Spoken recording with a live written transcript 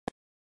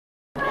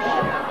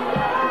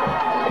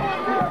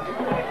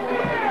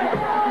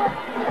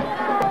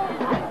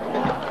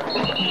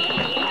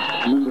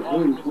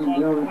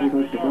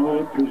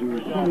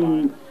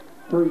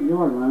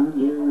23-yard line.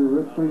 The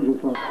Redskins will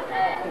start.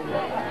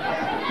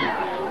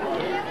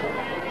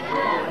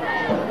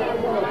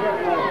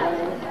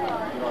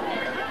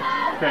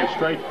 Okay,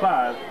 straight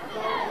 5.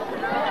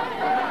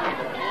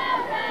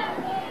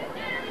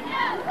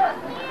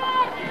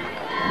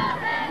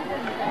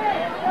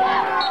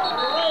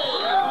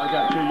 I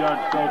got 2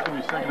 yards to go to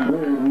me, second.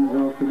 Barrett hands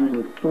off to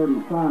number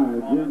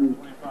 35. Jimmy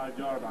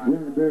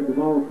buried the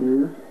ball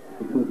here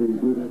for the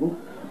Blue Devils.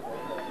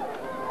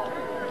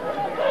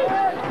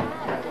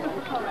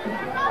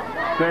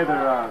 Okay,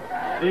 they're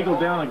eagle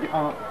down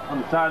on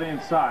the tight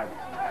end side.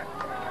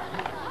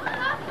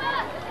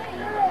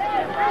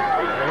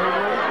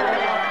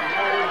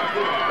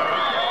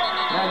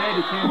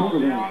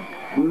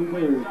 Blue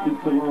Bears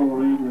keeps the ball on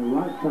the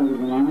right side of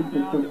the line,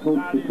 picks up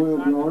close to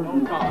 12 yards.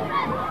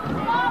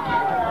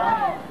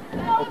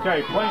 Okay,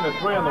 playing the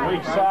 3 on the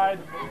weak side.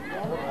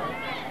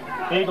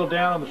 Eagle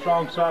down on the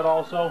strong side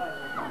also.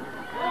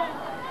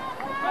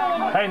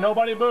 Hey,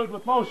 nobody moved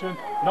with motion.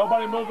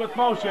 Nobody moved with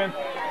motion.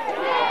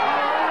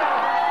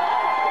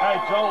 Hey,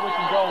 Joe, we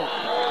can go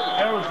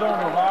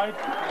Arizona right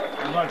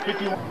and run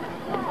 51.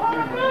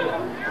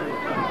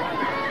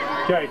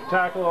 Okay,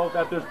 tackle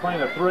at this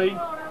playing a 3.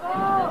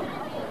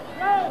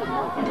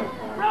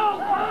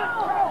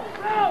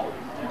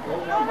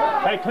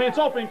 Hey, Clint's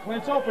open,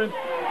 Clint's open.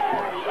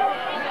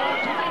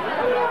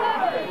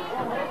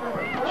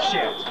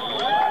 Shit.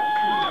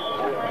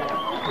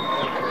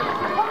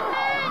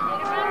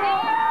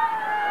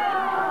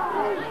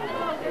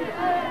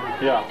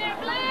 Yeah.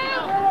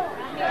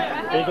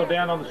 Eagle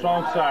down on the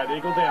strong side,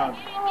 eagle down.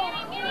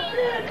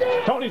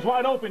 Tony's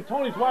wide open,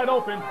 Tony's wide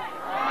open.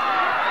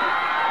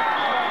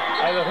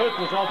 Hey, the hook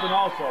was open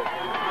also.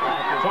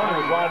 Tony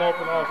was wide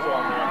open also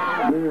on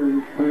there.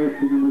 Bears pass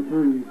to number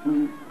 3,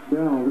 Clint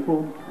Bell,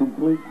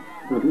 complete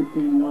for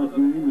 15-yard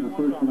gain and a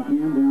first and 10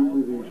 down to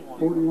the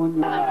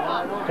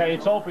 41-yard. Okay,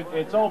 it's open,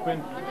 it's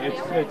open,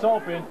 it's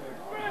open.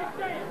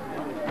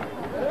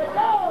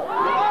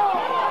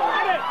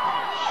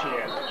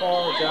 Shit.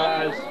 Oh,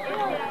 guys.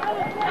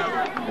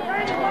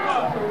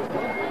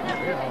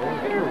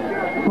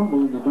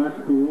 Fumble in the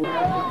backfield.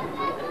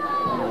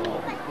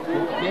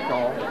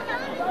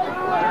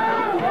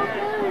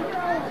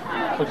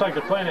 Looks like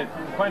they're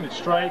playing it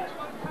straight.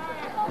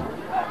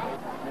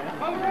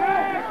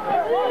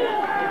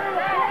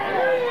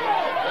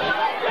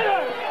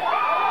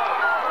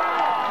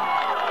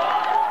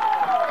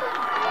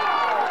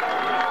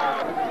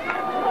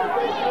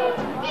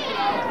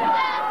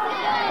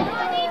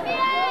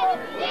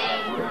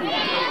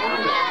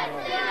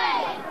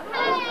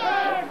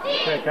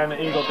 Okay, kind of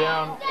eagle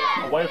down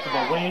away from the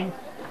wing.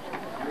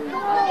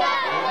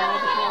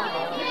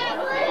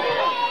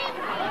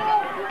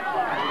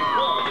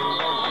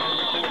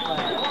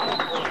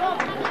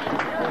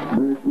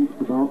 Barry keeps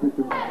the ball, picks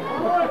it.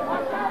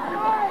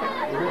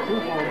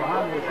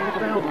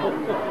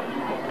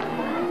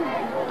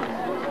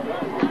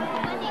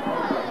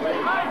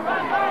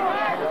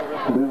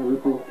 Bell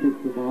Ripple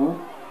kicks the ball.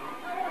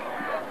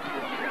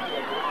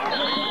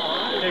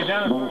 Okay,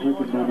 down Ball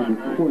taken by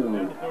number 12.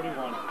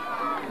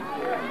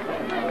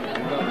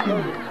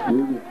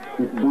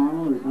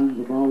 McDonald returns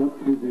the ball up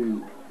to the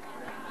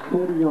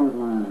 40-yard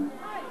line.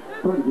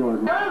 30-yard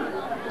line.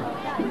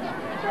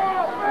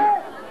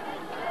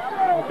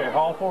 Okay,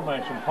 Hall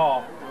formation,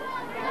 Hall.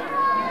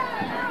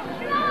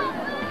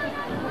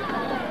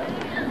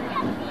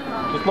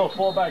 Just a little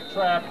fullback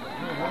trap.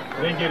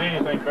 Didn't get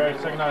anything, Barry.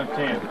 Second and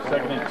 10.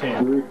 Second and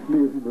 10. Rick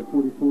Smith, number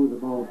 44, the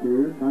ball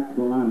carrier. Back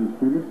to the line of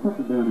scrimmage.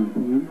 Second down and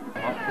 10.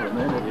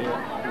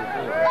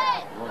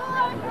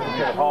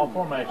 Okay, Hall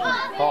formation,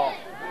 Hall.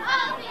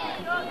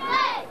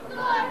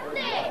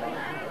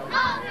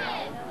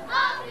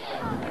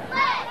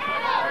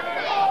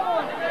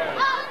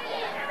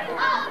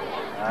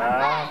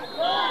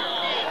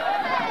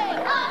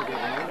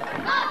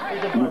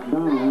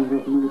 McDonald ends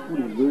up number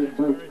 20. Greg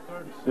Burke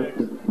up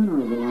to the center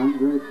of the line.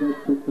 Greg Burke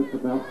picks up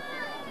about.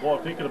 Boy,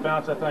 if he could have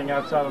bounced that thing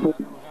outside of the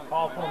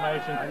Hall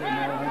formation.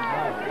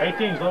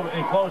 18's a little bit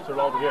in closer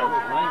over here.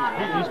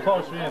 He's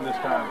closer in this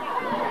time.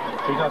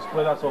 He's not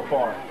split out so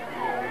far.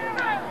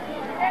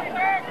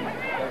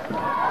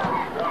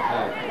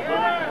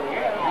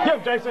 Give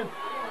him, Jason.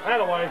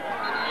 That away.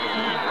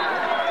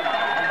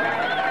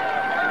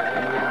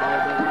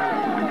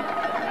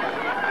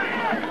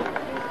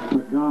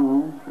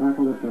 McDonald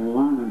tackled at the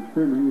line of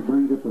scrimmage. He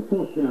brings up the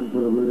 4th down for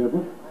the Blue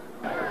Devils.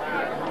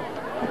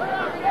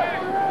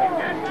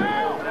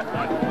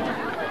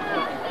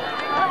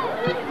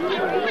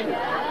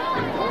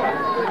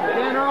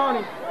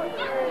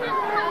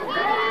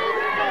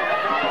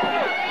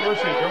 Where's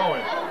he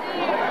going?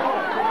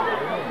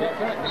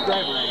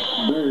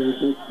 Barry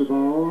takes the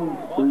ball,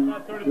 brings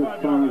just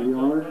 5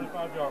 yards.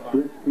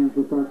 Redskins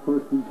will start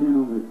first and 10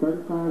 on the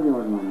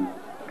 35-yard line.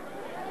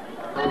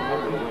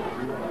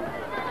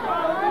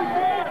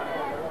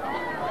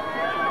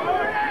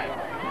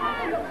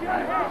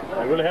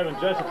 They really haven't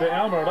adjusted to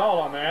Elmer at all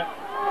on that.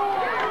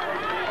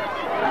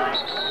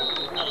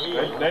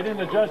 They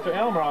didn't adjust the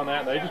Elmer on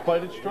that. They just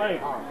played it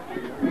straight.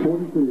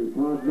 42,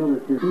 Todd Miller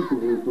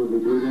consistently for the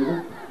Blue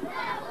Devils.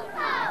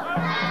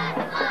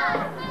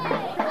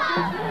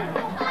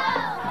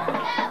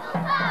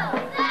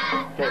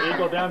 Okay,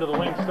 Eagle down to the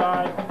wing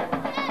side.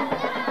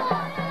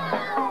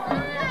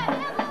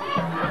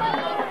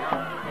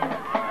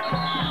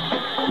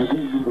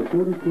 Again, number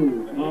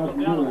 42, Todd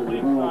Miller,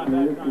 the ball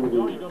player for the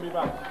You're going to be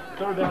about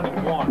third down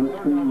and one.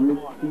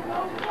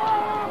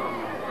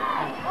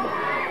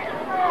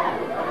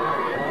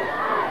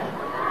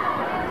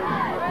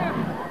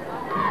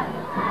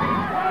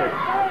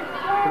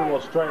 Put a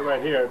little straight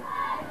right here.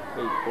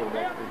 Come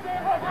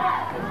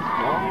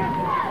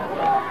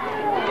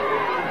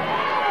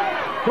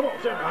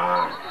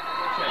on,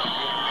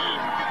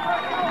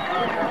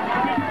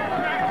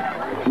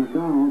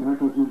 McDonald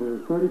tackles number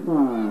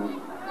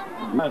 35.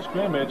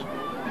 Scrimmage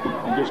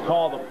and just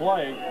call the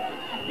play,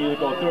 either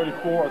go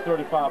 34 or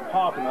 35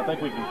 pop, and I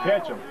think we can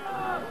catch them.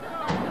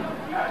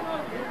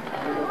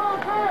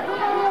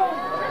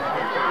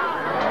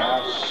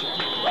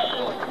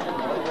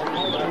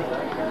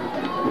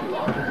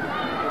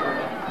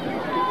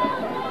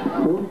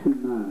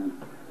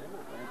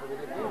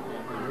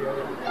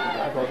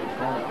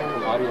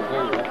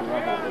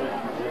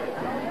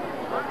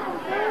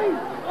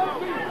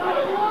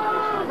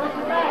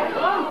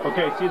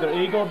 Okay, it's either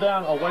Eagle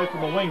down away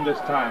from the wing this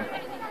time.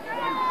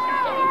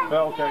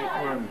 Well, okay,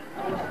 we're in.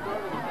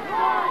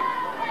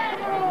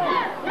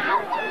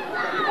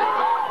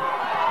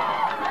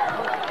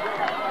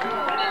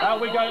 Oh,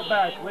 we got it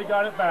back. We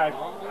got it back.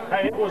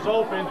 Hey, it was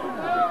open.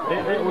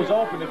 It was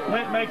open. If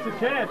Clint makes the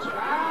catch,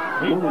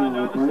 he's running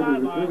down the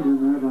sideline.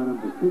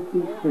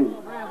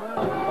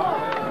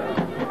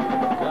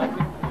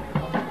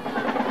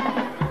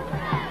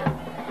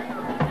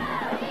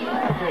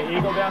 Okay,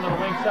 Eagle down to the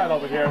wing side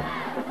over here.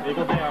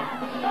 Eagle down.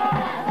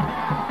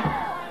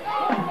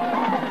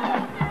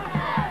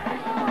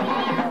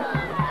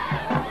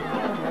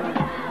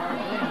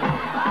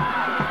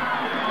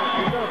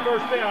 He's got a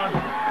first down.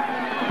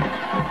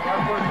 Got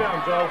a first down,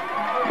 Joe.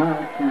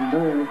 Pass and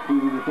there to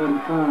number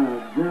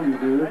 35, Jeremy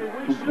did. Hey,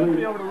 we should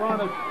be able to run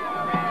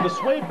the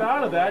sweep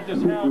out of that.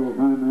 Just how.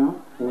 Timeout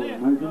for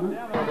measurement.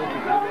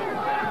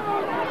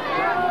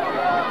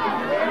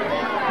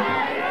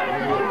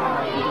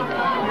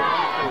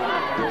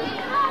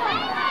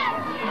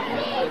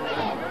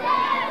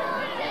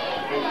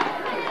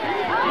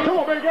 Come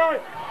on, big guy.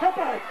 Come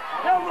back.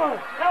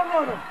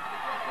 Outrun him.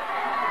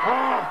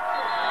 Ah.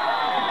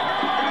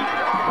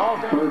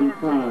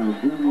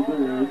 35, Jeremy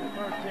Baird.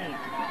 13.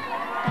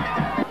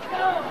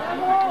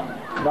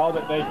 No,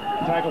 that they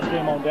tackles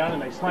came on down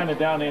and they slanted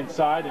down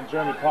inside, and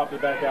Jeremy popped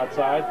it back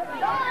outside.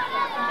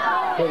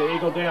 Okay, the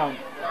Eagle down.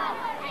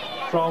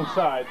 Strong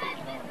side.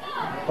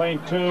 Playing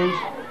twos.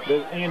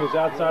 The end is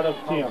outside of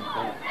Tim.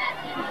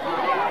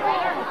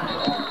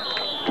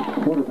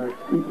 Quarterback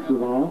keeps the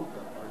ball.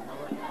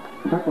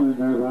 Tackling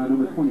there by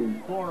number 20.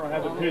 Corner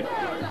has a pitch.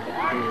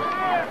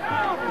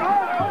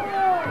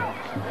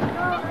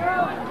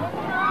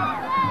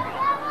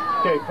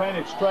 Okay, playing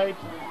it straight.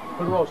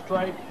 Put the roll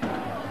straight.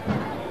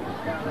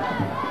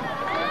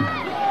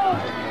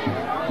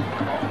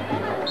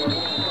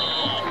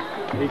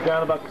 He's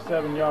down about the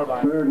 7-yard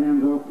line. Baird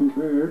hands off to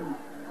Baird.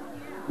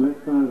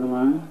 Left side of the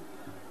line.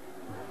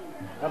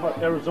 How about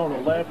Arizona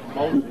left?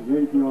 Motion. The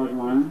 8-yard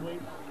line.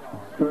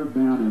 Third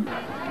down.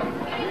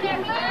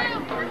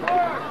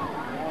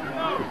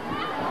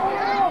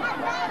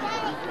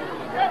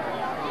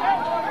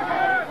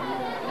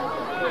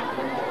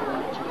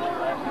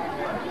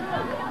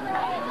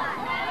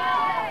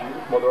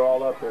 Well, they're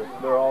all up here.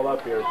 They're all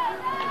up here.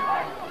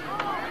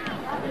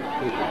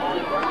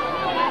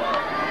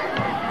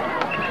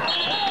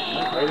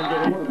 They didn't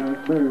get quarterback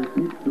Baird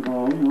keeps the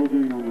ball. No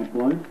gain on the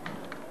play.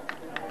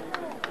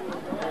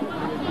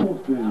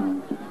 Fourth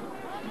down.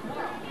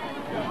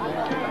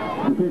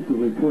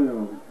 Defensively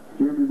 12.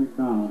 Jeremy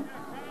McDonald.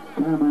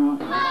 Timeout.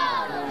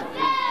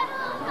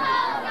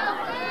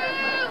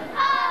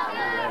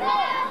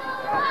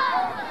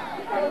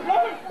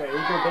 Okay,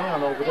 Eagle down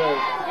over there.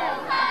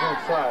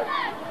 Inside.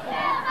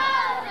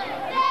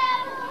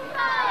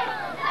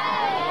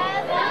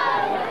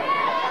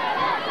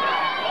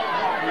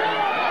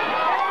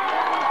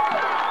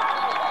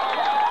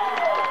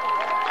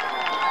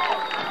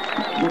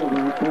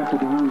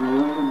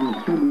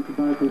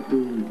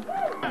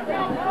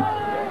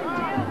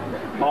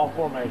 All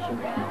formation.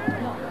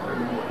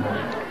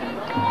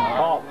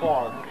 All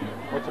far.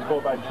 What's a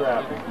fullback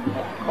trap?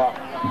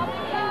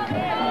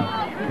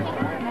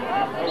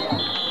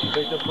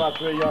 Picked up about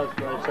 3 yards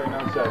for a second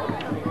on second.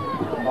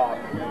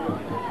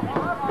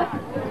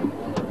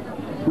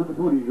 Number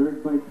 20, Greg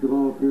fakes the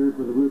ball carried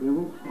for the Blue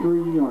Devils,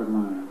 3-yard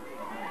line.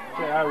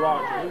 Okay, hi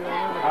Roger.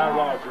 Hi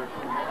Roger.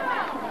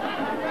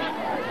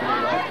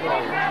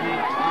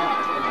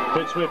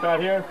 Pitch sweep out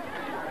here.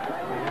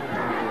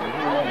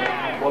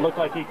 Well, looked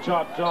like he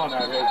chopped John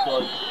out here,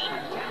 so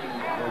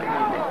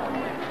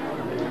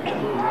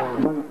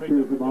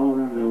carries the ball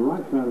around the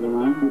right side of the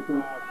line.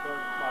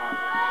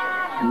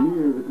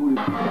 Near the 20.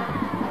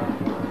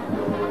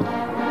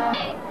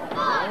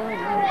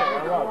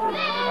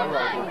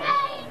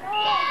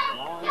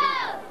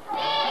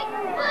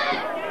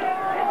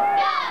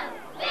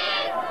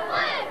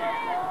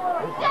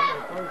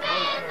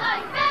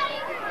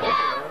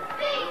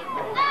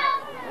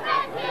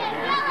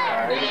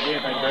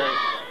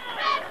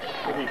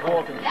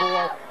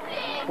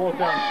 Fourth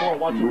down, 4.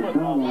 Watch the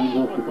football. Lines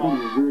off the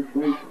 20. Greg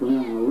Bates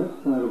around the left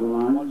side of the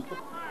line.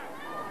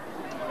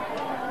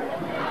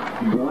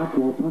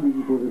 Blackwell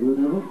punting for the Blue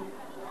Devils.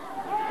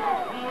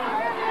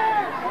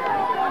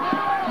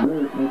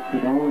 Bear takes the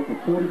ball at the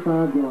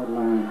 45-yard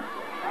line.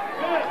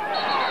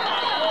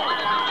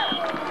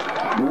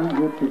 Burns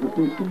up to the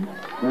 50.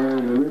 There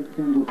the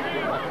Redskins will...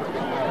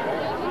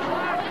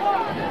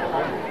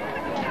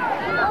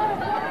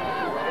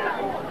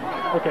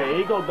 Okay,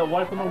 Eagle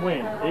away from the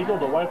wing.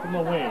 Eagle away from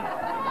the wing.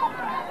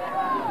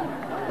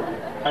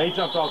 He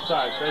jumped off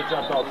sides. They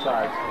jumped off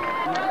sides.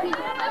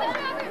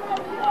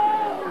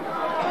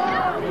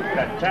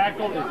 That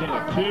tackle is in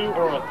a 2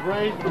 or a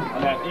 3,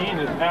 and that end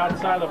is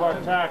outside of our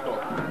tackle.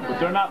 But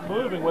they're not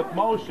moving with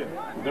motion.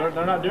 They're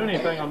not doing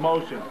anything on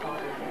motion.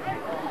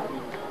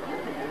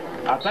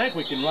 I think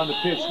we can run the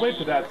pitch sweep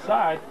to that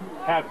side,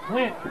 have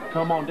Clint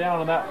come on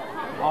down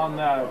on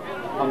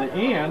the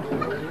end,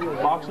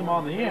 box him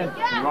on the end,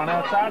 and run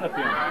outside of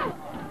him.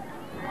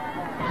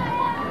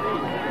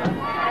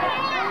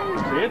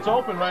 See, it's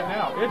open right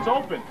now. It's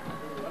open.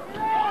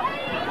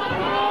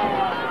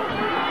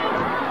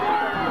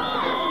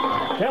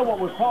 Tell what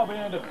we'll probably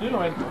end up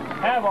doing,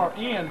 have our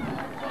end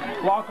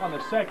block on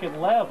the second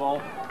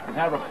level and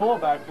have our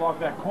fullback block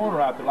that corner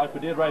out there like we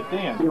did right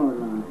then.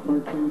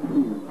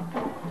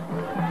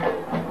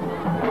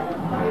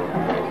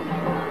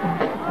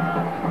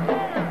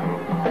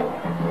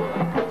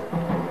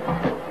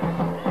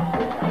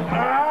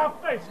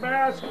 Face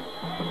mask.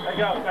 I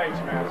got face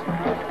mask.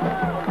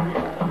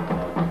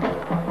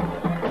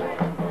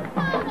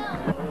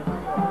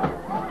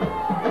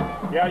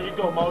 Yeah, you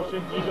go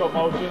motion. You go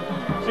motion.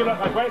 See,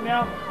 like right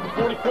now,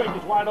 40 quick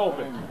is wide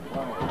open.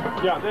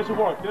 Yeah, this will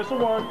work. This will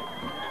work.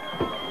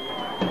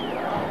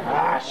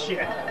 Ah,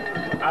 shit.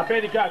 I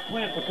bet he got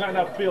Clint for cutting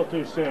up field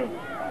too soon.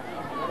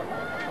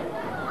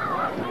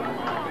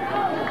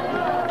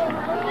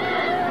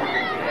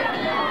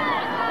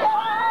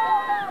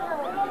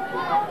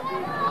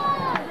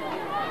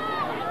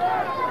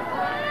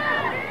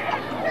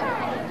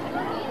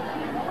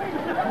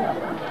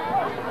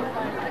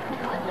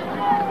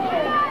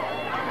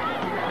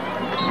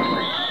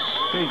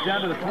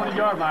 Down to the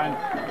 20-yard line.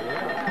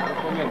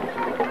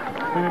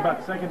 Maybe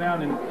about second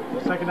down and 9.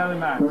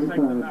 35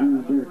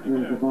 down there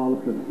carries the ball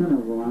up to the center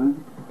of the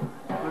line.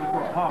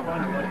 Pop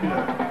under like this.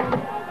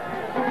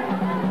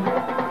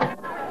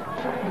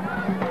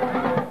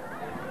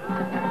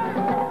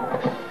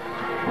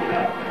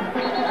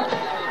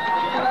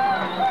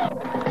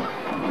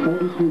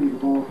 The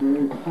ball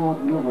carries Hog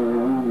Miller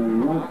around the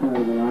right side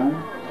of the line.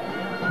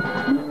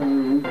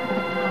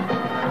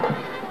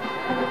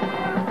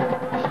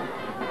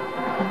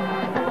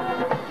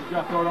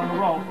 Throw it on the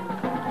rope.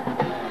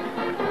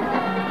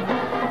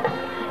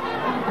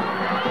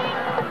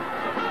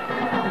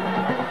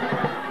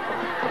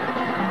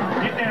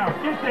 Get down,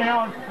 get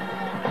down.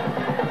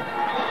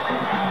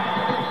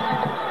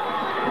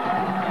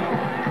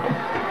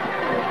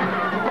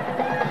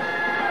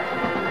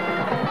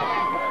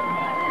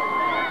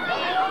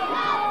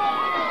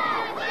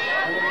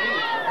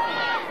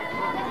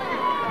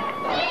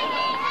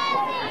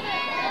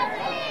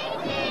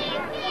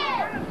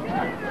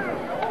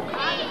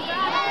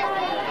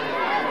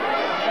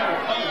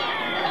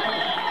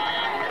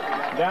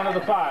 Down to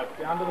the 5,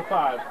 down to the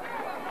 5.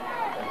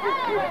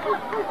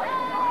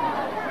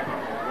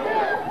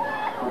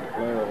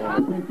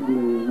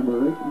 Number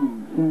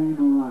 18, Shane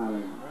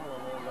O'Reilly.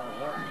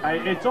 Hey,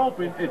 it's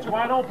open, it's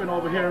wide open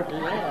over here.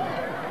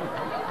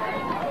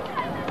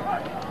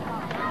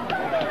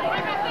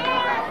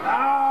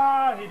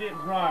 Ah, he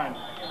didn't run.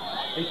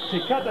 He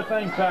cut the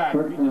thing back. He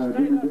just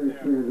stayed up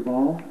there. The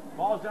ball.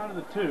 Ball's down to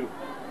the 2.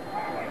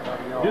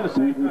 Do the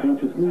same thing.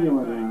 Do the same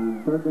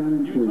thing. Third down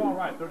and 2. You was all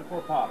right,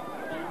 34 pop.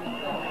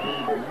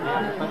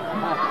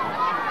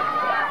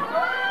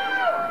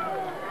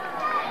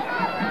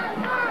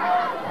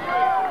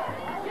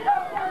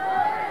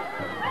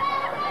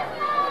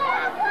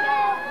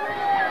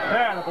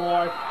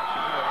 Boy.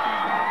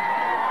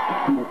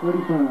 Number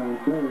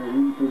 35, Barry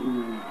in for the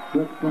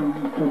Redskins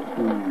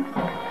touchdown.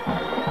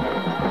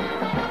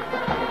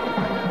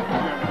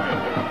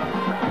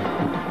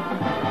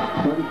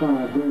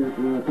 35, Barry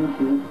to attempt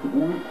to reach the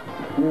point.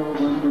 Held by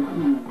number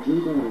 10, Drew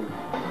Barry.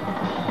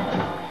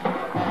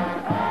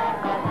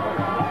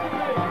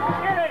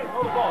 Hey,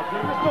 hold the ball,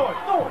 Drew. Just throw it.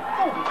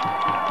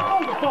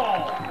 Hold the ball.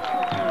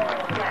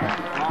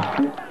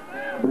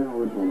 Bell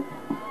whistle.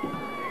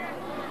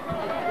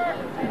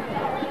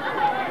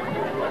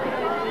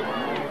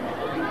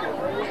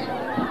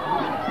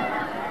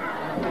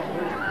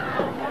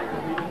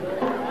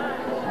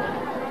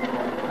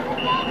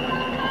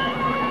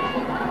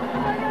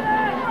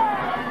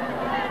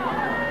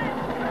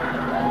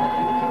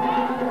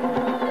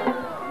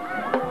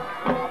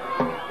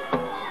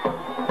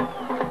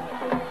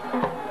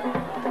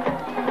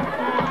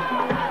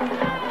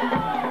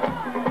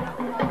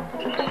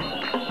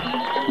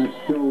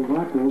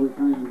 will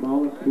return the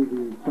ball up to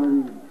the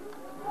 30.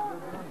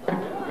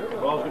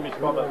 Ball's going to be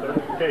spot about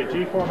 30. Okay, G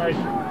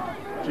formation.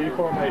 G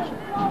formation.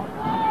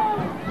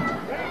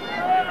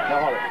 Now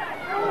hold it.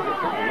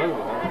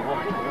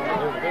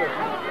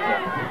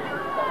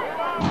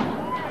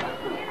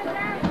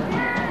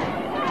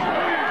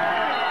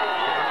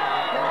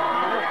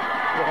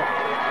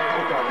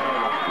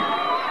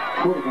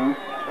 Quarterback,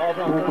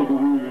 tackle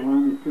behind the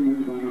line of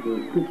scrimmage by number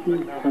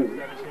 58.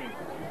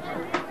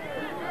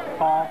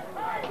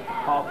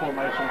 Paul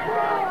formation.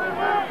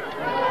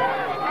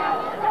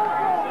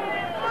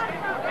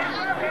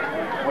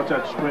 What's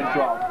that sprint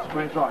draw?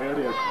 Sprint draw, here it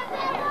is.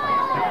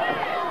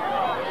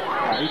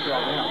 He draw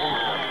down.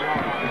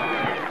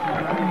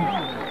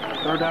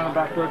 Third down and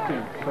about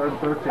 13. Third and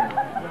 13.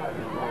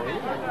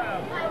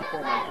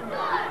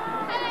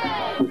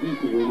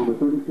 Defensively, number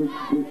 36,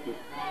 Bishop.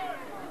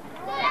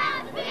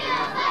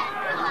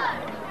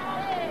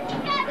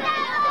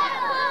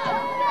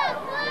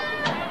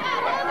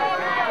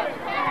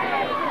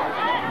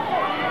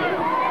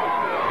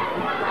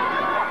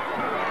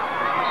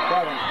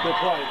 Good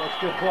play. That's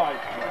good play.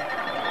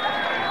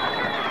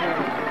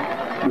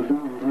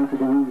 McDonald after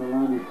behind the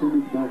line of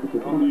scrimmage back at the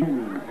 20.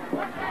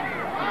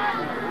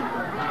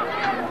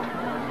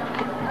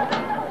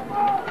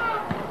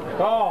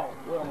 Call.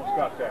 We almost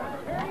got that.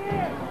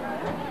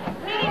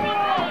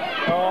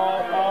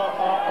 Oh.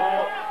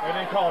 They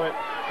didn't call it.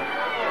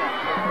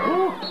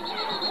 Woo.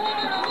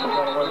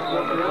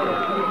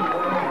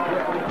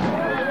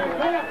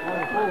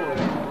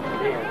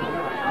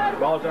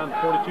 Ball's down the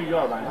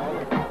 42-yard line.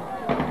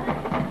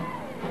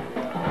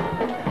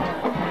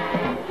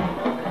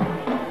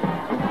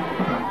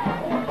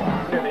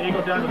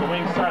 Go down to the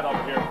wing side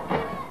over here.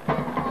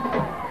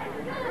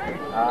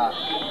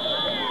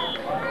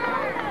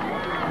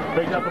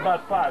 Picked up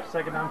about 5.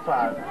 Second and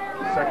 5.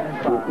 Second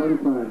and 5.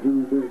 35.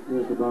 Jimmy Dick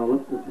has the ball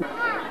up to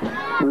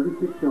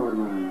 36-yard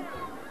line.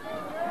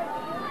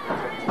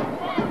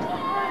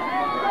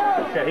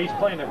 Okay, he's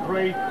playing a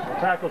 3.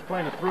 Tackle's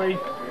playing a 3.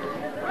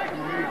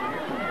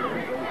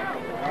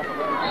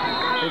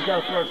 He's got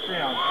a first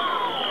down.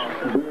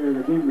 Bear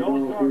again the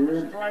ball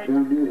here,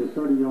 down near the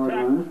 30-yard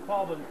line.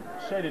 Called and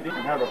said it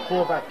didn't have a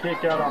fullback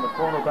kick out on the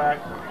cornerback.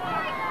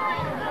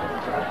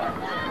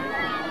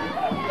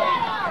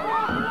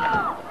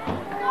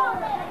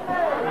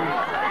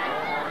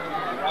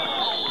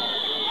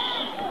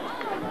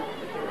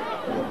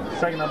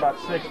 Second and about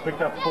 6,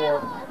 picked up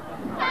 4.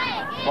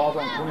 Ball's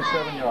on the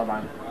 27-yard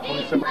line.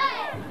 27.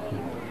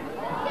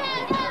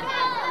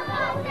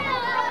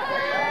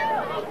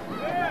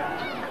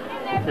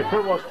 Okay,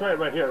 pretty well straight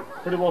right here.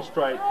 Pretty well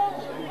straight.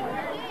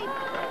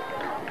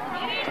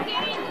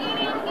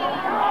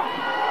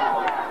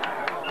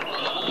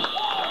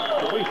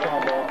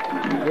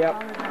 Yep.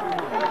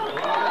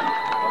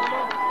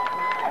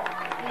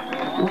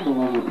 Fumble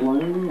on the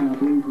play. I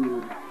believe you.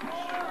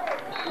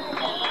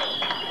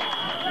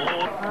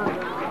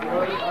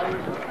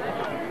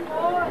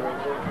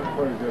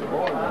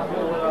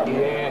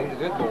 Yeah, he's a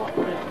good boy.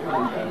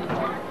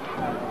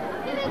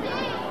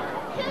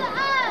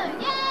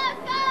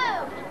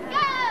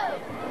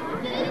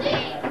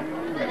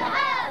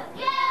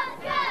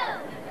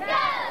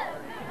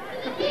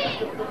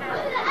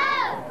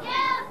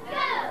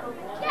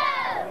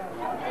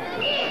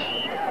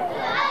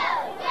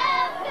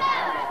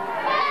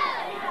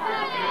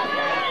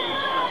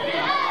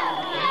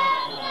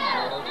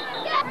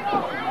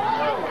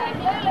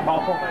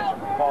 Paul formation.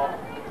 Paul.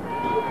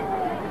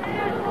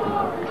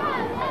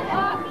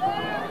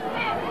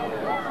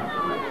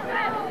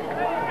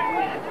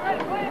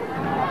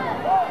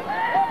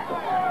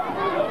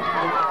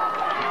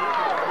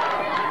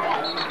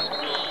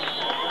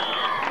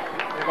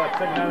 About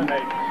second down and 8.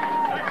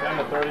 Down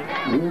to 30.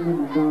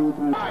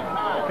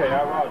 Okay,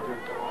 now Roger.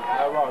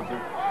 Now Roger.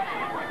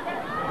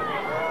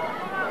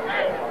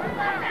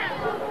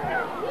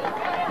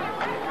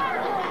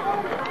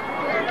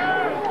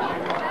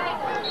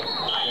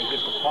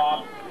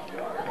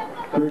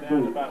 Third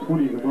down about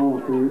 20, the ball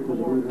clear for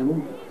the Blue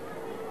Devils.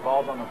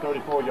 Ball's on the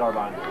 34-yard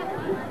line.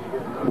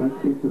 That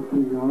kicks us 3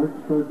 yards.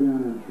 Third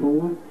down and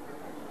 4.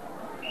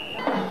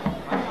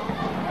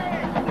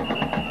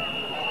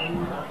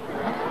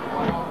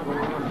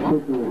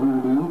 Quick little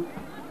timeout.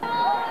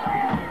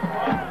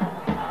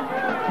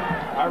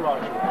 Hi,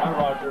 Roger. Hi,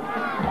 Roger.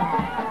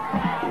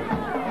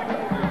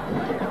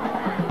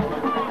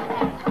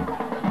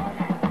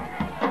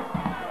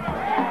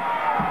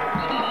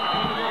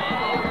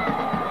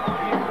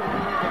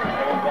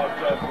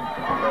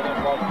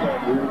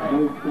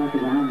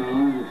 Behind the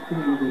line of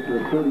scrimmage at the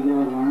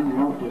 30-yard line,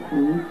 loss of 3.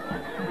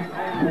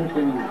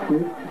 Second and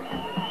 6.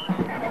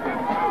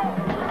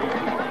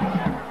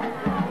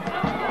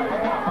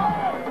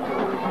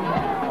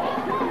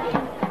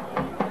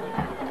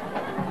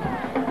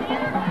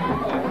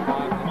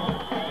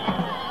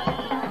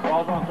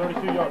 Ball's on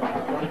 32-yard line.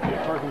 32.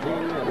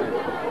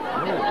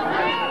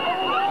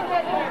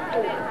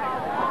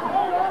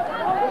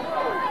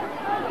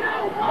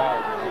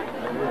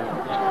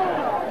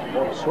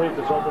 Well, the sweep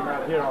is open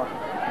out here.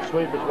 The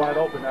sweep is wide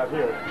open out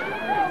here.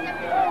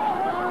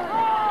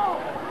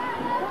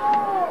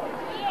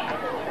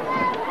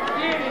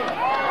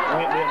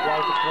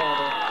 at the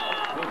corner.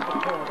 Hits the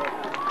corner.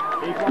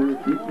 Barrett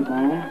keeps the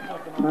ball.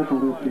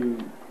 Tackled at the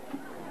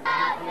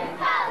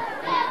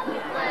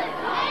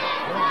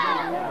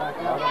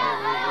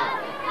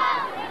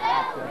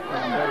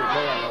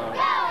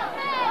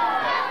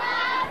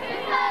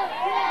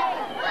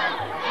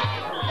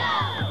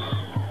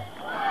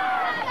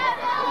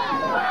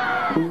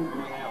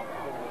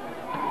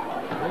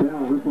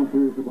Ripple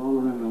carries the ball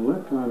around the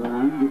left side of the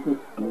line.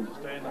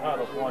 Stay in the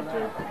huddle, 1-2.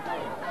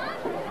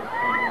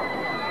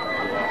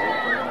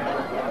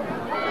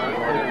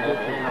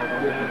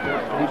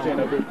 You stand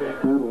up here, Dave?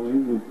 Battle in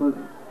the first.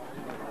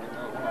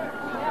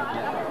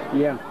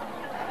 Yeah.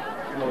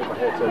 My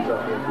headset's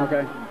up here.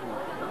 Okay.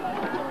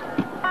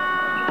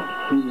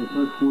 In the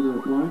first quarter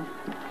of play.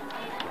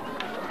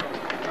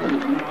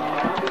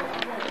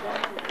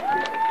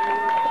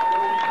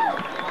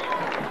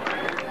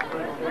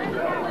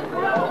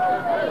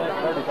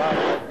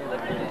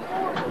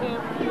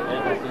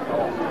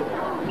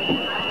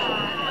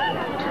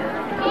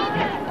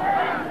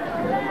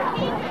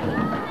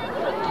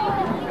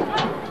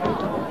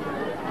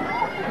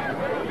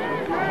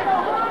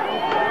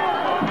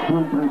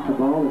 Takes the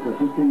ball at the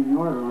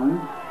 15-yard line.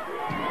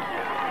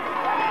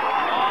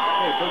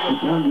 He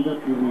turns it up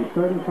to the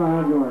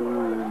 35-yard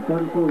line,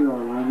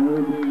 34-yard line. There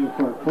it is to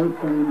start first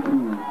and 10.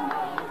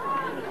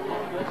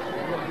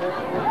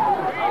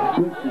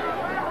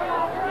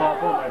 Ball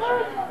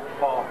formation.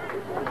 Ball.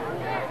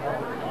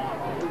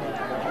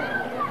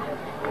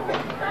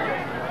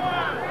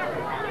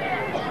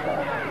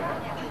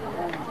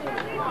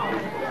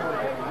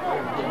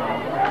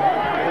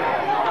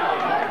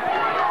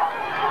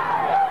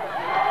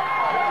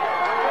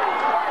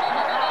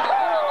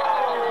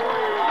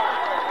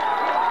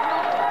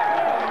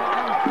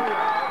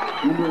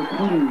 Number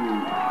 20.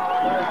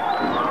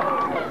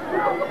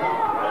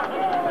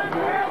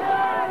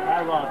 Hi,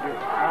 Roger.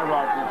 Hi,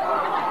 Roger.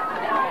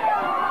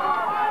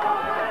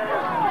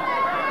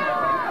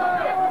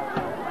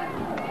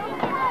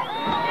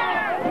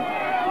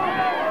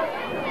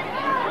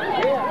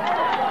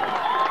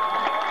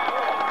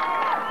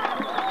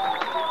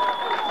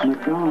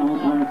 McDonald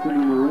passes to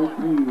number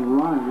 18,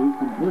 Riley,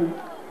 complete.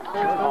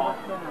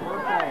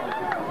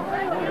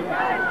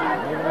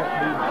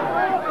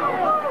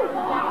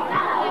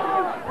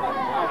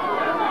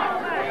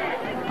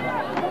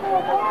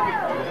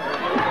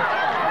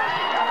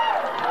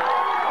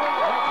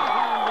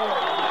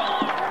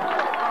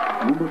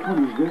 Number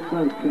 20, Jake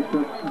Price picked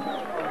up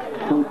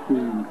close to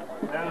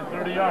Down the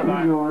 30-yard 2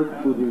 line. yards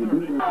for the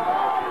big.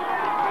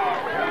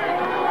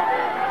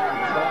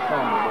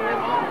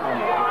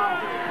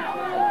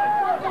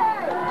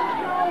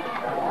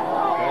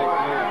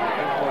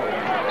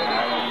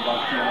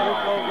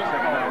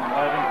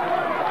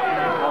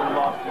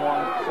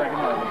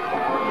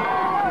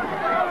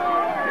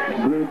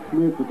 Greg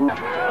Smith, the ball.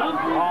 Tight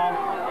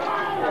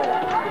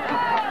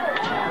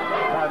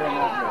end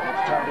out here.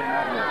 Let's tight end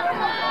out here.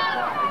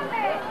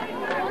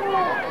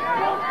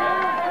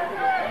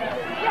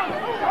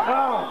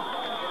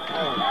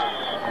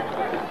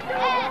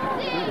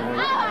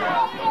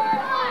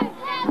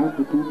 That's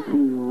the pitch to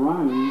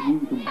Riley.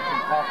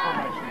 Off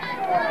formation.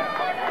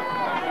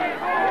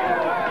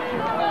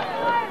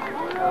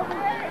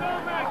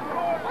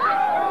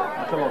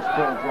 That's a little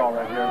sprint draw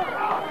right here.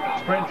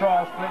 Sprint draw,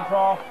 sprint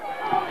draw.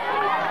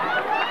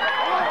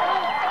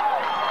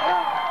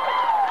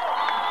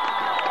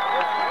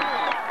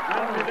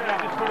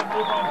 Just put a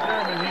move on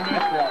Sherman. He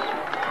missed that.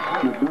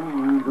 McDonald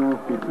runs off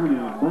the 20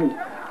 base.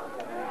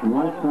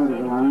 Right side of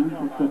the line,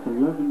 picks up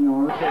 11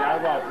 yards. Okay, I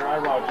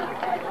Roger.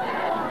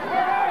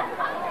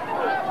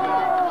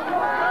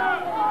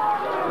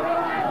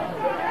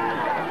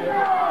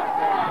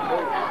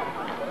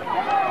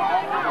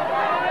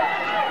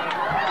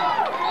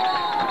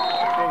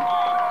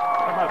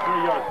 How about 3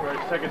 yards, Greg?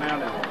 Second down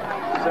and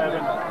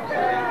 7.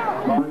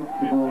 Breaks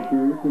the ball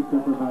carrier, picks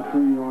up about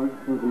 3 yards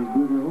for the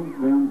Blue Devils,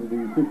 down to the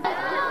 6.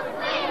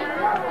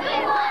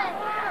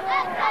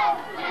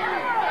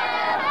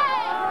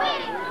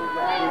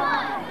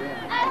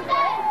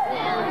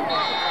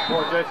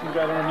 Boy, Jason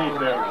got underneath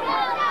there.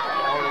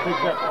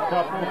 Picks up a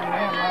couple.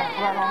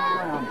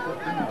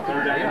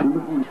 Third down.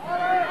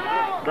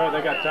 Bro,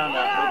 they got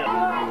timeout.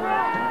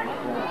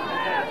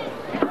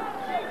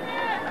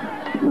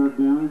 Third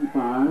down and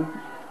 5.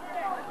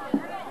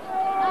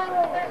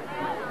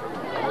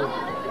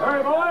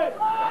 Hurry, boy!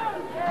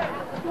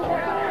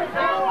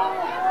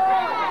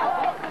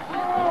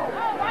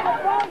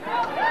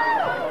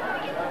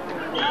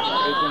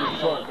 It's in the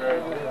short,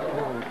 Greg.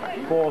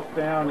 4th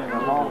down and a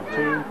long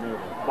 2.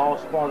 Ball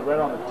spotted right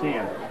on the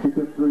 10. Picked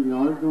up 3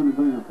 yards, going to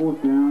bring a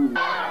 4th down.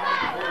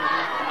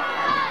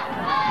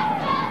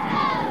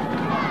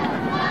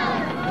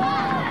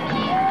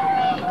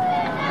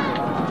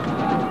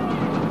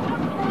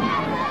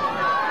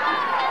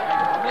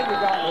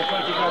 Looks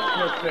like he got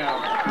first down.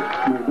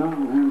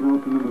 McDonald hands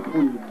off to number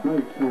 20,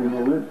 Bates, on the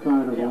left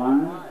side of the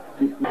line.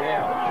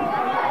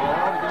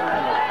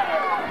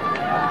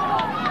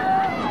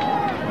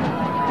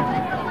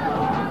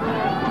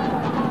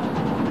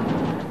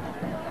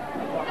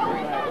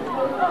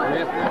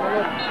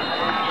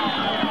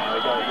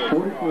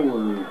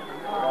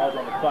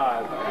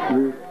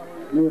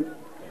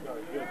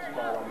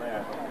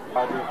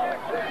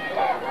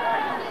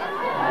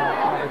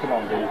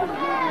 going to be.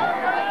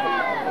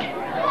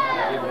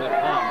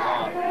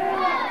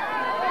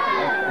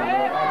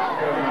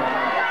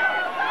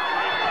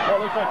 Well,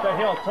 it looks like they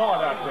held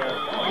taut out there.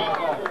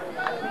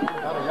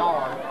 About a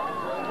yard.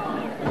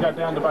 He got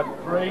down to about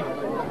 3.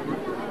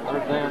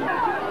 Third down.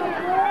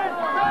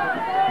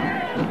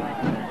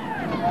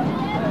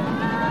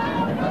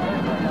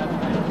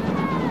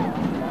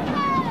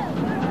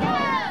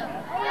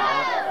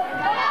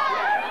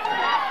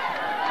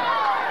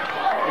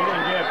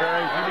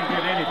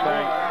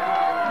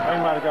 They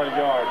might have got a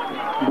yard.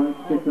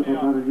 Buck picked up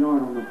about a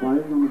yard on the play.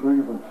 He's going to bring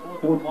up a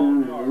 4th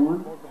down and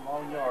 1. Fourth and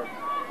long yard.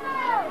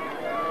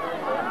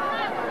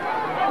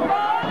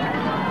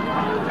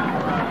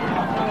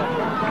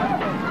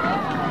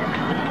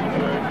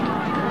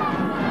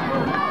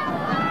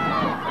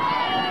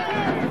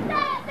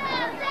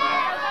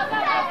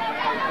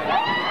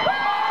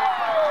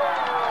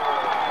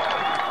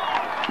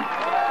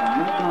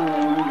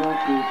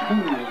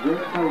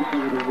 Great play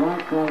over the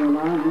right side of the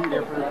line.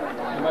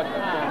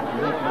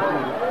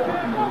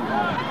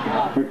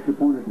 Extra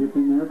point hit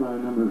in there by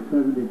number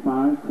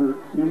 75, Kurt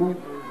Kimmel.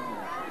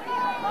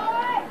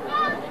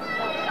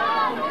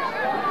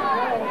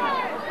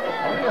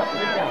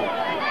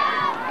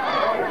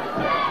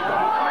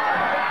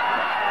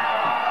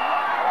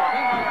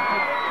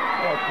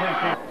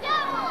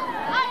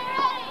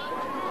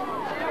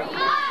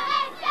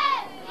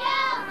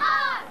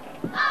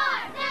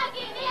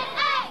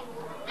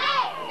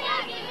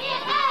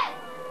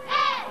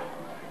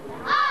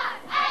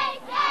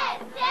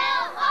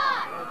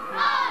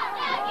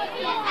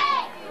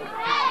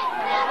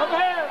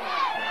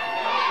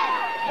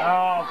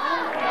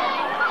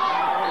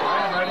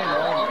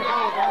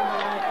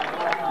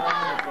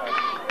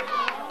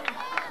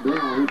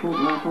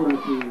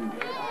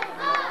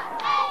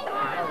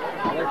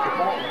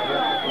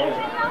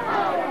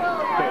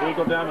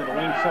 Eagle down to the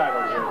wing side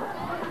over here.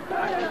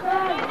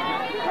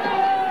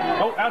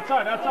 Oh,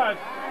 outside.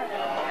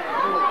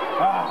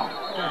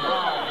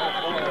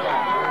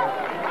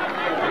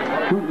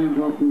 Quickly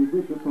go to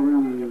Bishop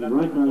around the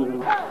right side of the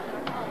line.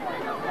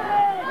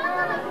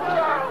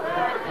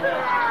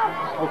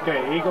 Okay,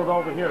 Eagle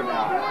over here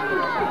now.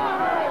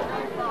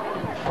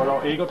 Hold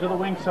on, Eagle to the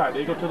wing side.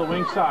 He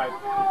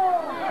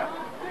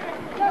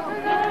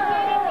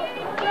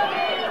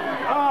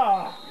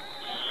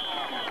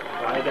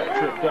got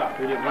tripped up.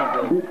 He didn't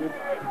run good.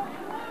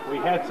 We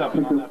had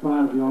something on that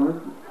 5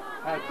 yards.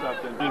 Had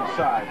something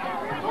inside.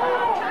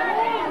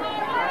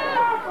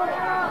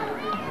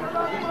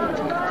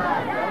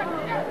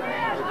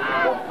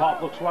 Well,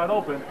 Pop looks wide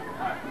open.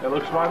 It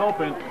looks wide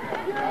open.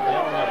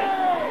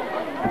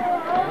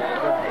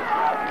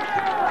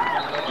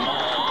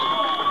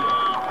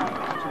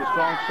 To the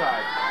strong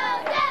side.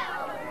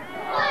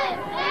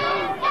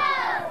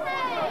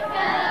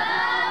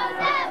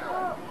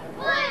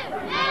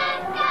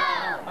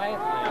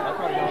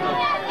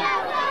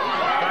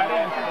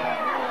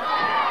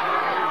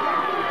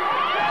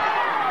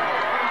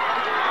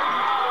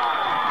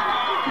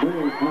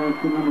 Pass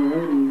to number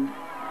 80.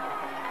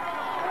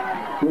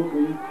 Will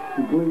be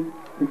complete.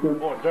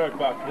 Boy, Dirk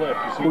about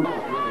flipped. You see?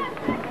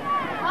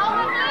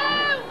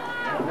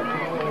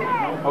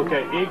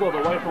 Okay, Eagle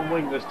away from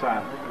wing this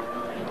time.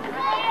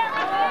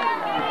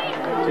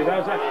 See, that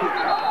was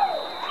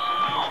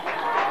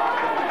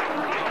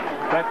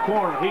that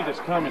corner. He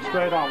just coming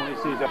straight on when he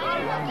sees that.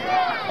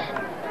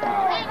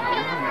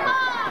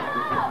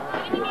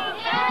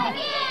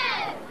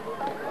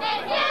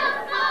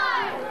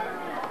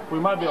 We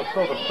might be able to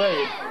throw the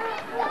fade.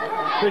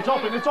 It's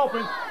open. Yep,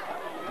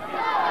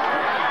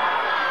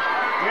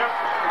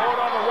 hold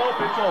on the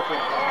rope, it's open.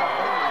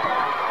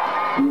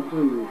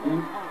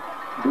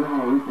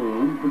 Bell whistle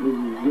into the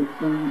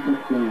return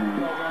touchdown.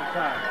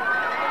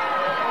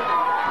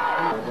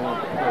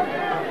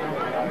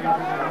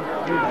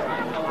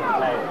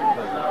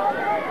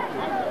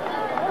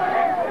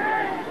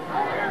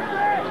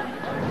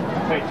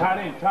 Hey,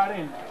 tight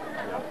in.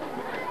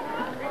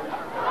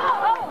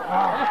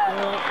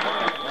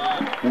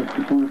 That's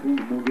the point,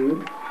 no good.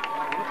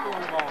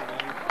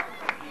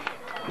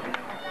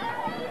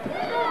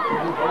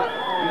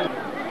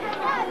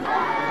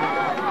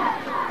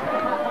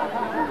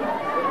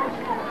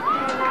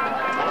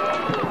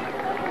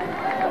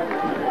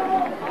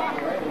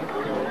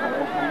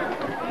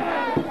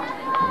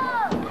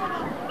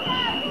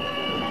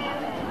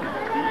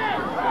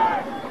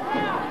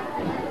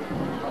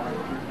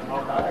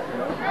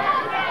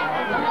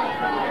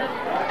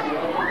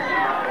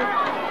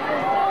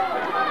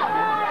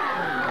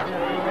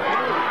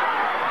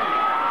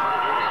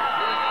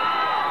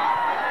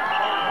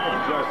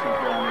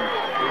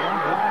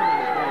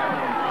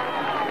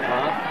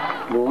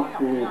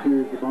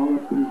 Carries the ball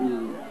up to the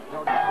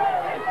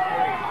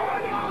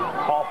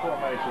ball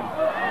formation.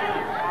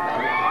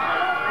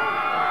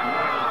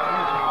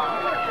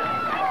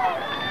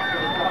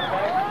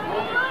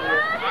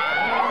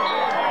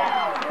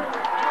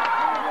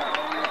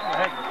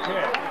 Heck,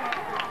 kick.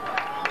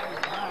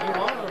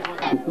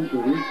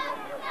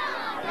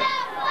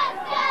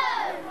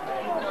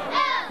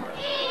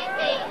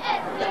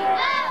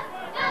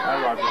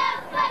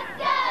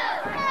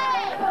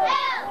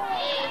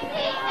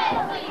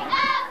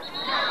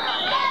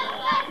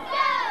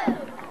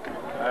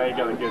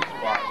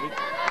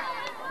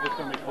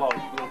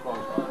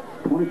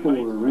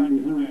 24,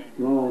 Randy Hunt,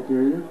 ball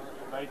carrier.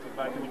 Bates is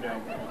back in the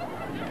game.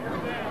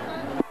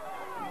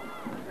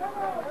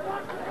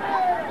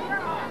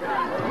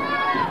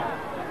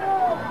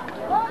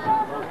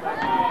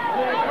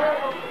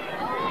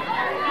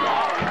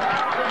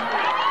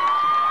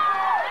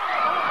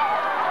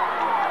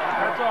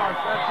 That's ours.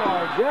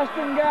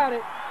 Justin got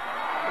it.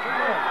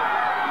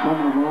 On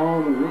the ball,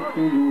 the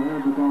Redskins will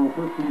have the ball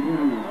first and 10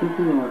 on the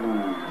 50-yard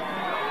line.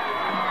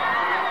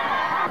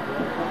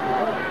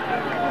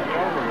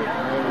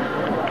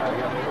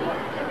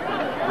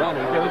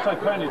 Yeah, looks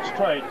like playing it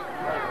straight.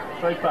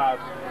 Straight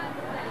fives.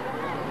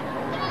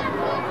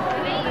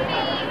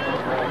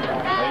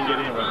 They can get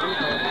in with it.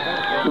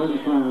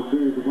 35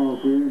 carries the ball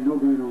carrier, no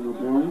gain on the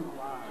play.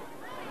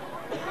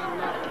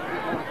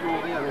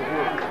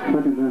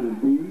 Second down and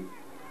 10.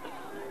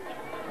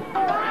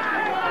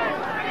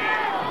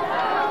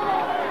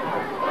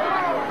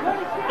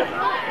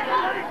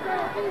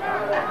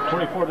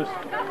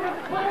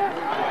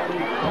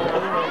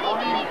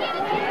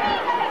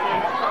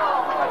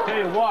 I tell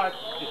you what,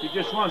 if he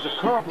just runs a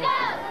curve.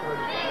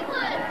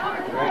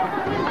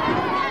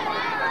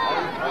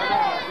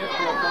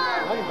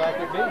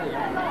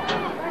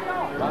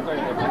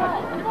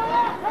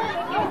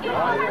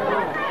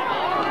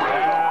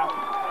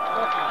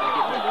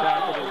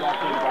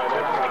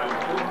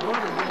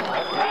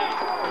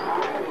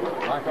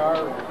 Like our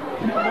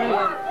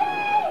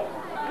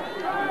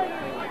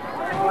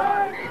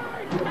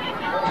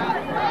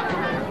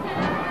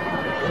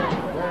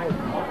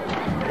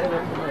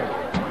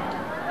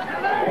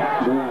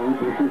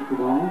Push the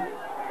ball.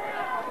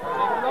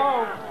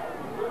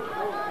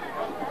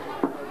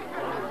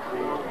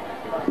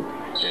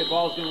 Okay,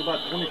 ball's getting about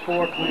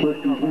 24, 23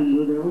 First and 10,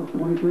 Blue Devils,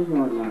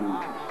 23-yard line.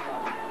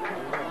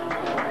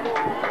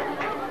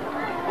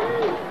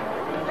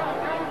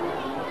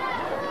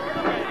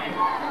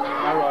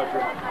 Hi,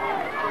 Roger.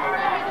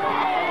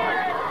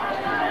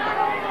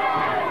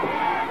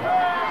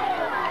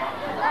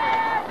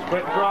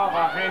 Sprint draw,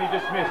 Haney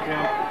dismissed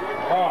him.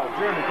 Oh,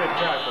 Jeremy, good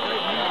tackle.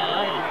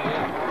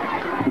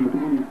 Number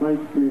 20,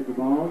 Bates carries the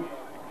ball.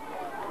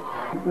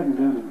 Second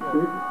down and 6.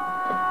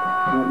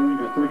 That means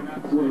the first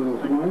quarter of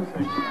play.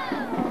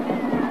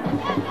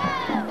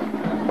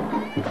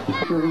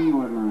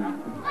 30-yard line.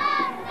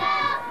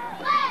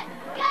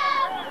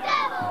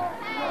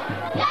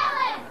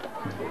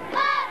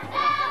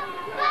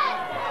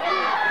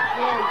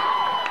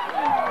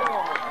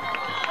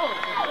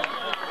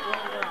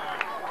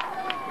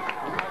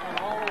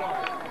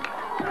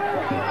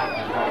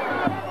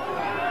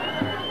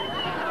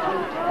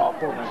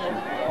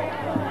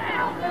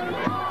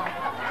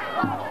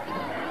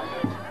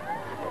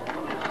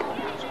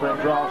 Sprint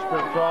draw,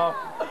 sprint draw.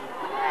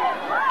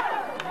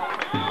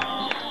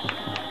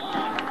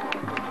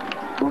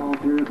 Ball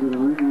carried to the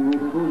Ringling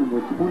over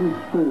number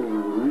 24,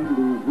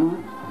 Randy Hunt.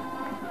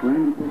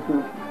 Randy picks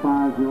up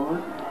 5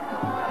 yards.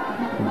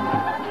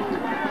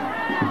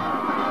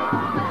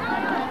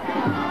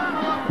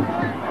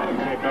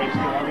 Okay, Bates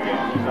still on the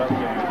game. He's on the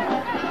game.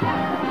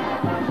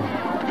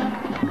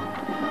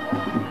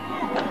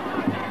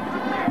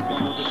 A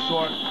little bit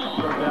short.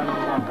 Third down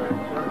and 1, third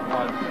and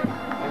 1.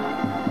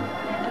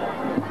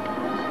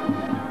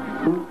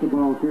 Hunt the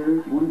ball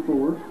carrier,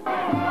 24.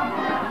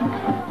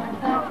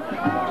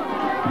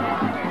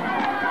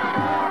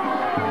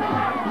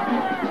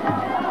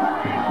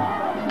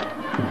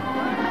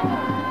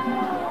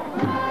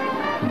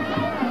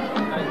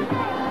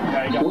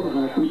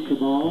 Quarterback keeps the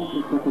ball,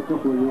 picks up a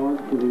couple of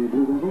yards for the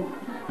Blue Devils.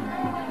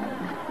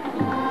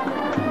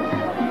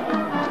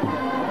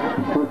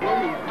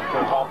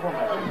 All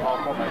formation, all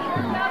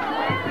formation.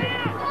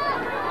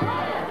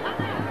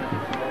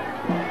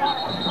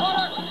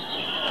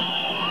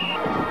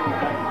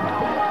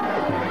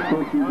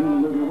 First and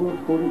 10, Blue Devils,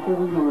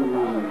 47-yard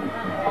line.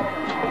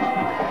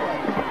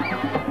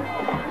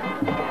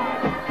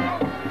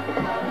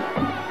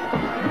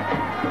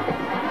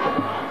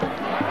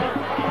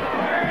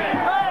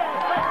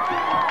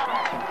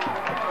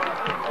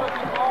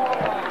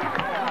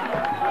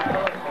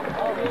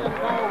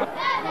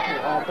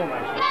 All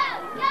formation.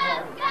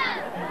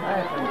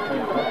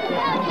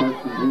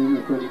 First and 10,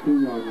 the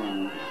 32-yard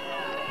line.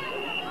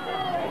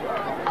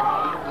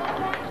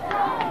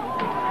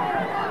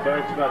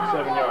 Barrett's about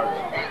 7 yards.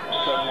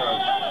 7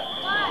 yards.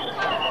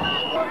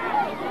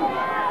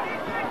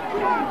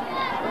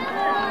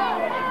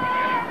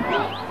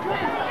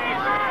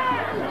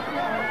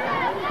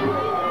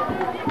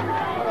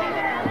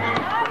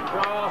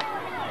 Draw.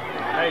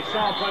 Hey,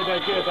 Sean played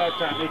that good that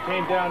time. He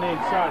came down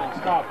inside and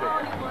stopped it.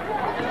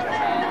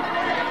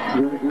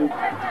 Very good.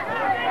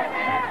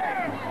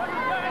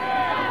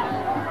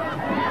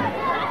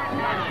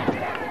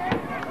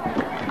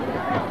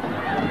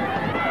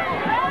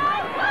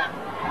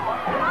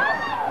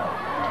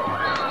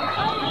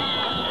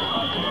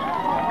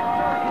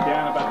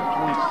 Down about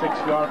the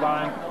 26-yard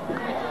line.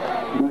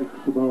 Makes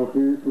the ball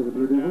carrier for the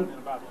Blue Devils.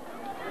 About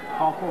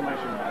all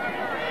formation.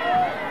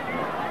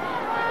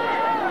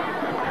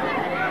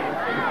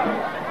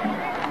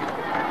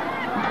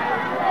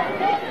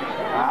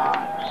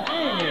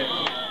 Dang it.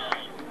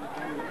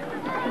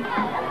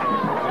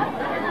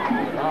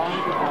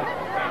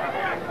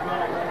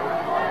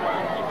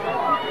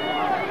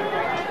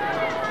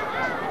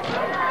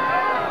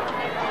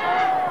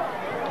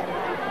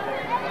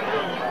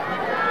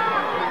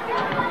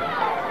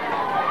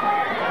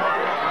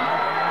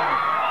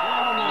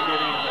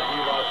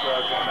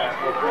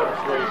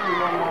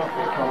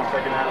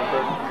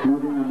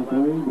 Moving on the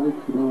play,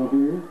 breaks the ball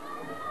here.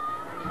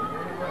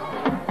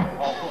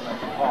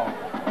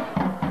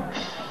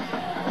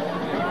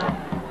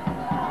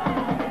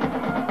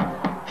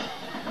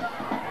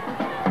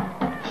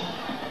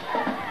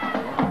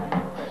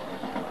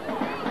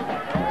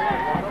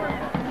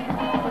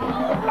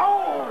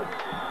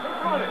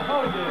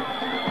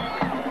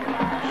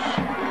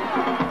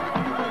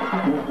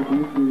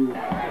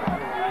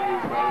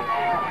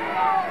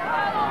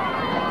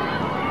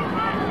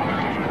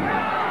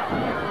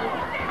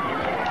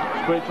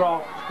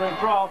 Sprint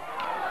draw.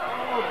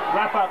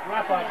 Wrap up.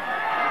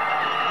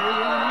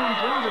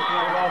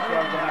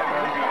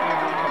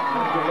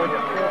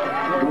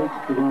 Breaks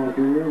the ball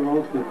here,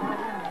 lost it.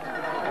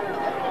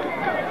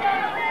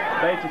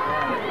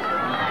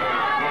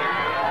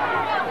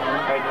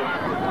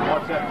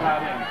 Watch that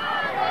tight end.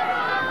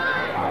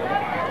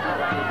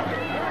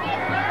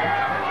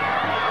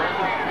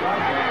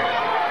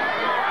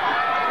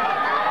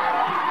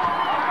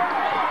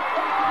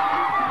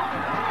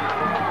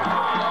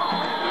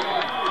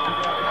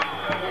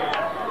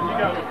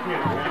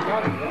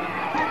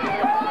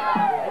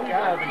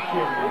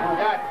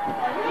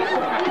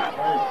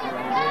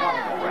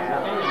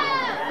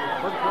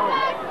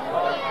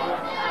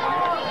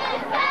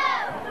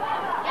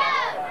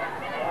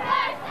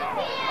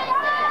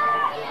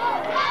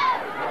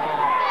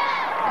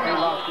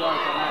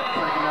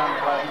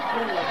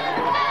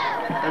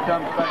 Here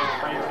comes Bates.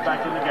 Bates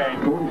back in the game.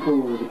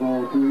 44 the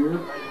ball here.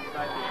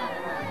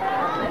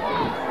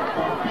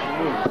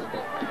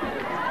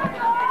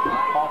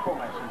 Ball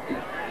formation.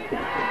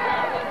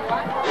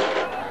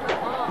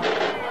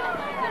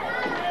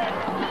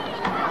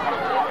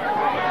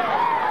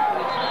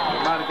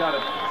 Might have got a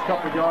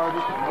couple of yards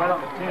right on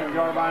the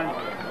 10-yard line.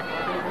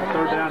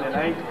 3rd down and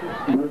 8.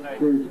 Let's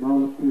see, the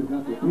ball up to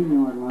about the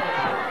 10-yard line.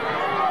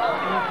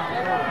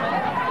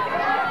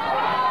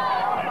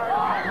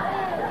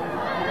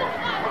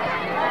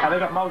 They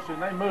got motion.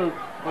 They moved.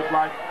 Looked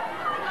like.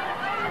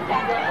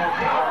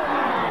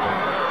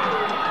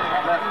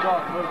 Left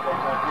guard moved.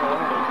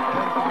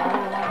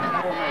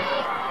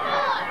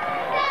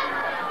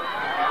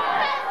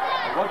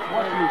 What's the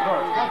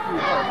reverse?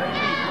 They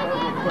need to go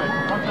real quick.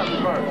 What's that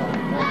reverse?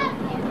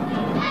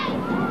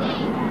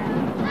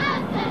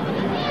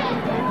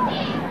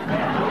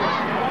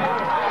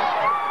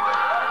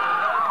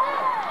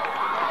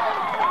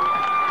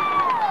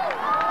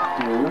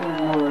 One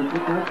more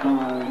pick up by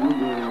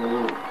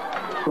number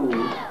 4.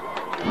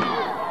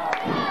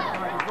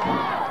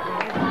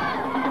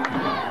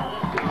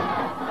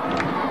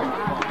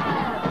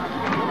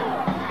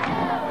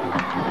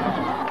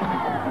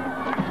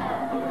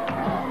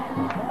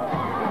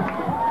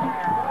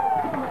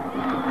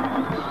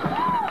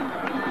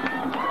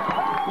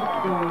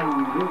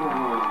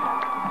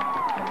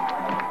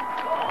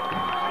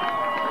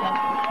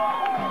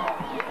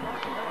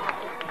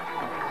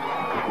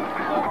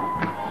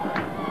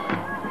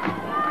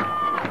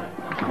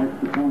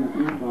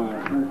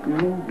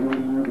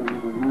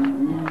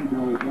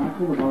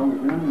 The ball is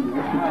down and the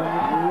rest of the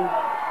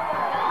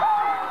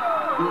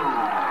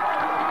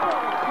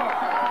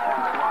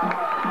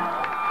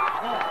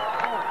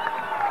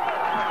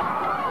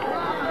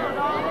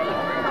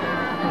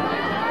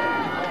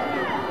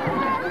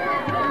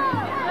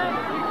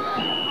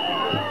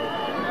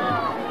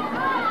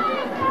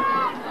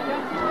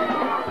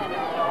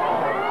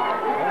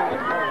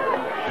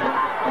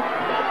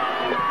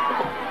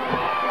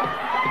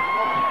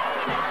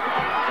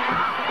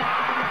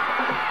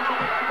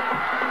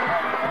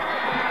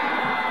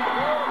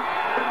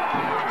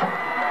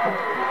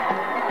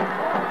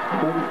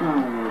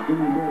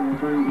ball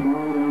brings the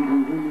ball down to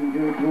Ringling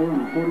territory on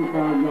the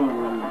 45-yard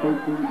line,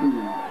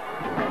 13-10.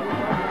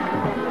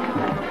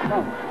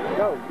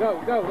 Go.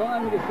 Don't let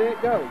me just sit.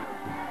 Go.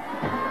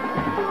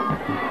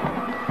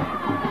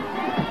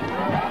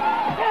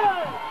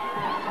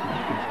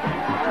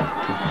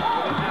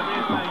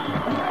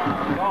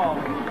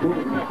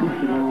 Quarterback keeps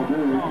the ball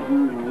there, on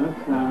the left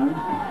side.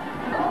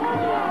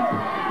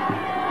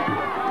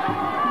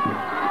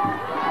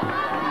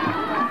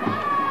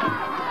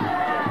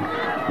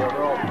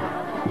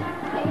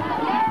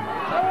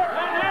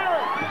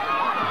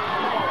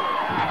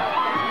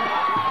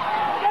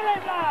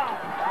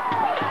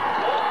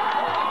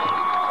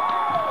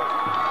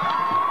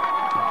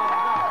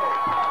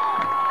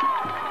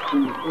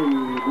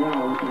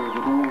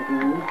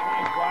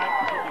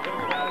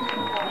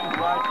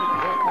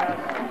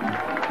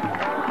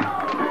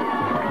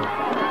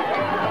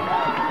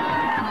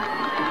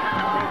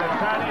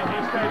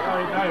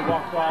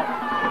 Walks off.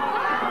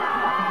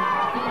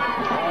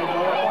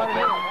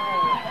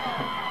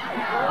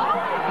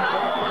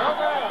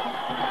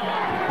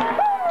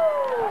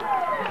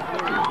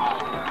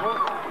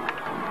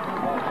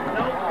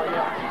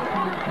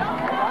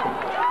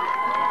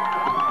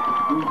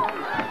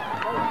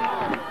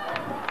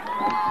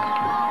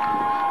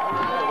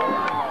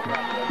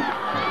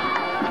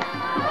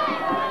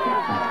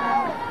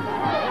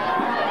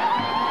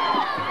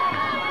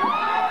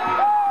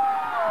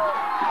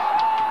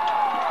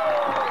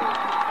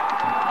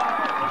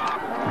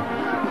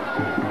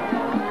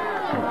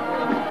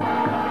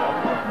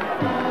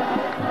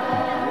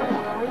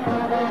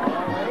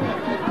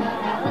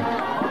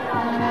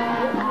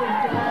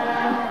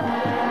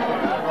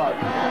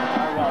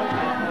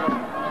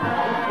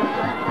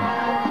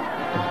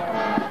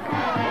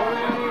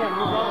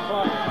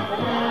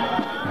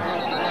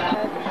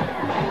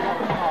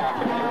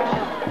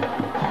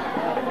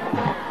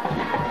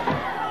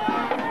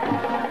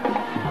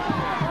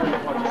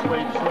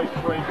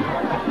 3. They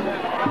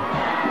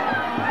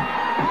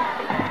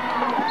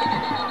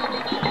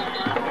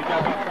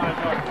got about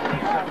 5 yards for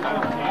it.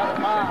 7-19.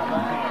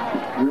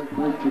 Rick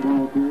takes the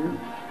ball carrier.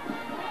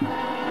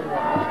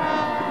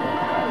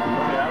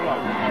 Okay, I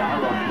love it.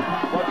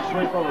 Watch the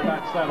sweep over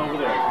backside over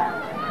there.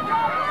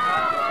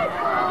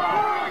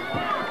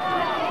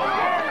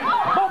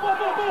 Boom, boom,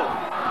 boom, boom!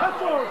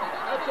 That's ours!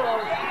 That's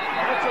ours!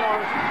 That's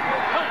ours!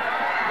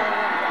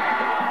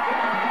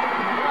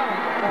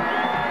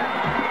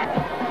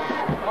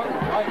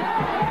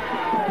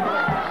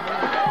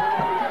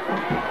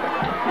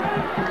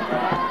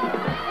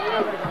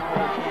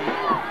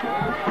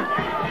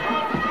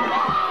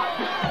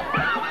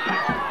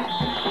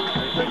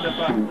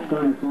 And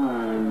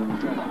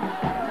 35.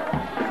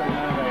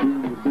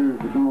 Junior serves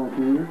the ball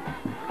carrier.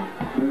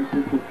 Rick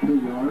takes it 2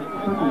 yards.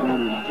 Second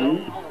down and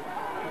 8.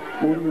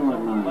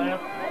 40-yard line.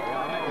 Left,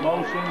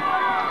 motion.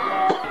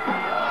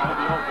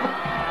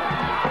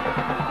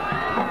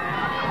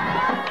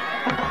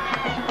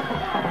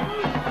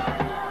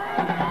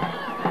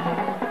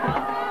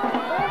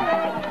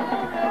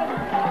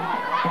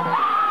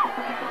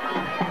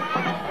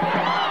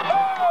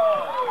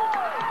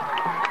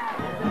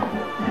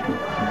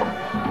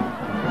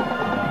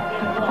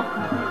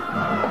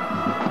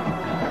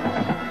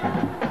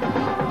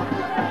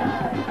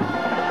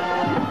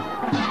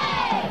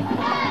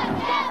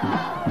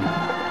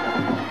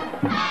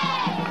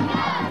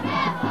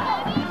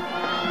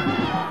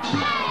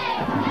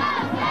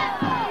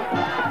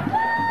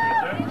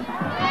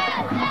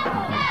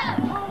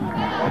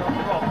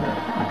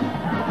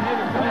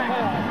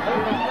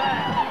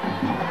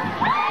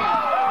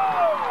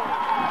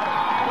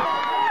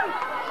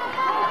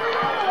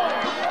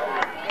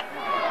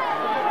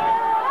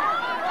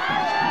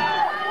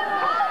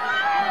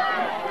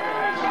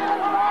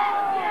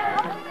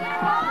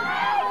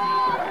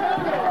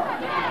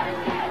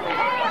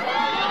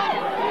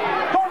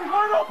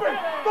 Maybe open.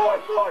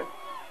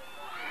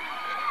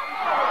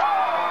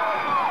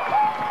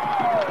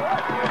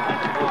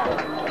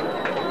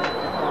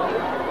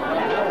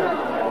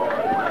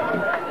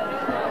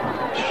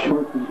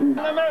 Short and deep.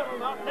 Down the middle,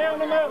 not down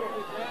the middle.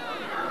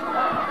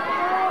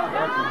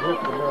 That's hit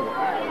the middle.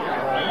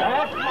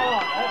 That's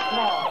smart, that's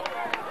smart.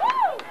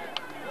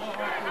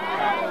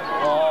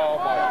 Oh,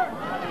 my.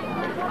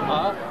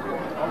 Huh?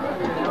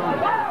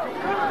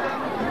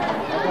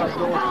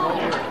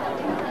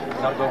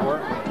 Gotta go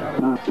work.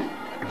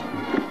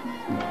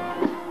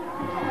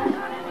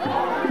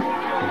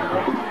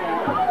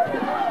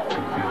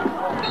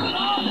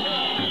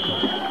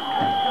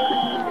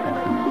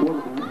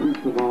 Quarterback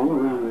keeps the ball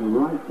around the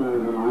right side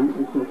of the line.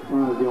 Takes up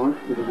 5 yards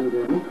to the Blue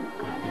Devils.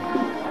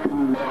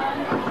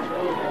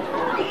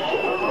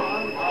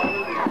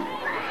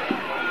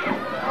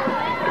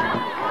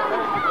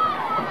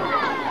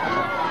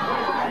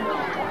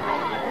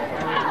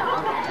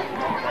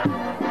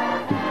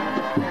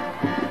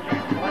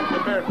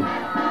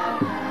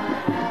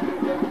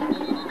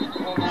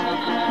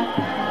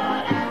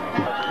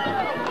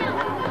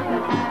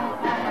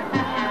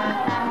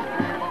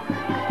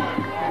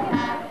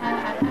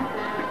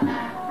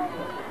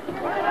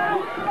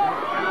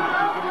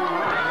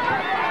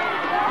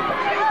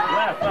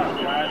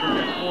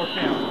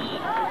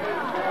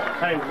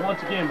 Hey,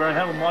 once again, Barry,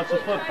 have them watch the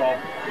football.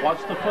 Watch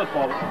the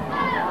football.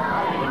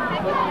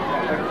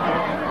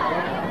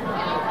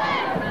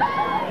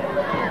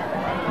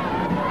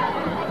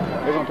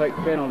 They're going to take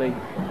the penalty.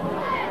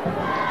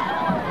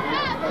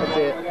 That's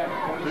it. 2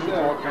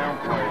 4-down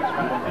plays.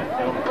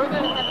 We're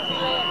going to have a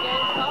delay of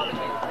game called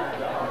again.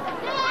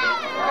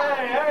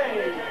 Hey,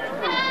 hey!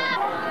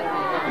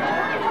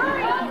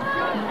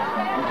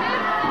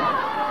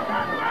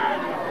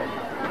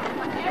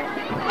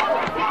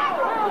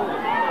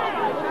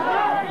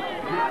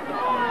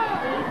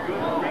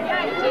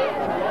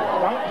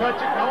 Don't touch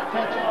it, don't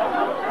touch it.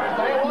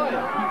 Stay away.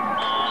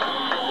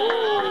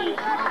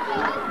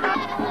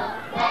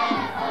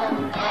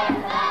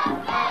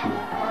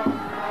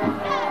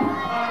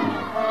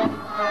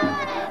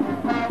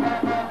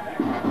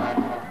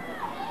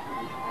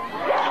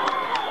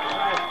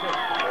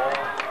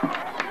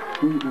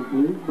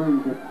 Incomplete.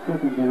 Brings up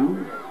second down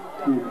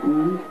and 10.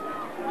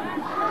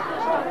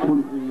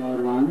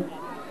 23-yard line.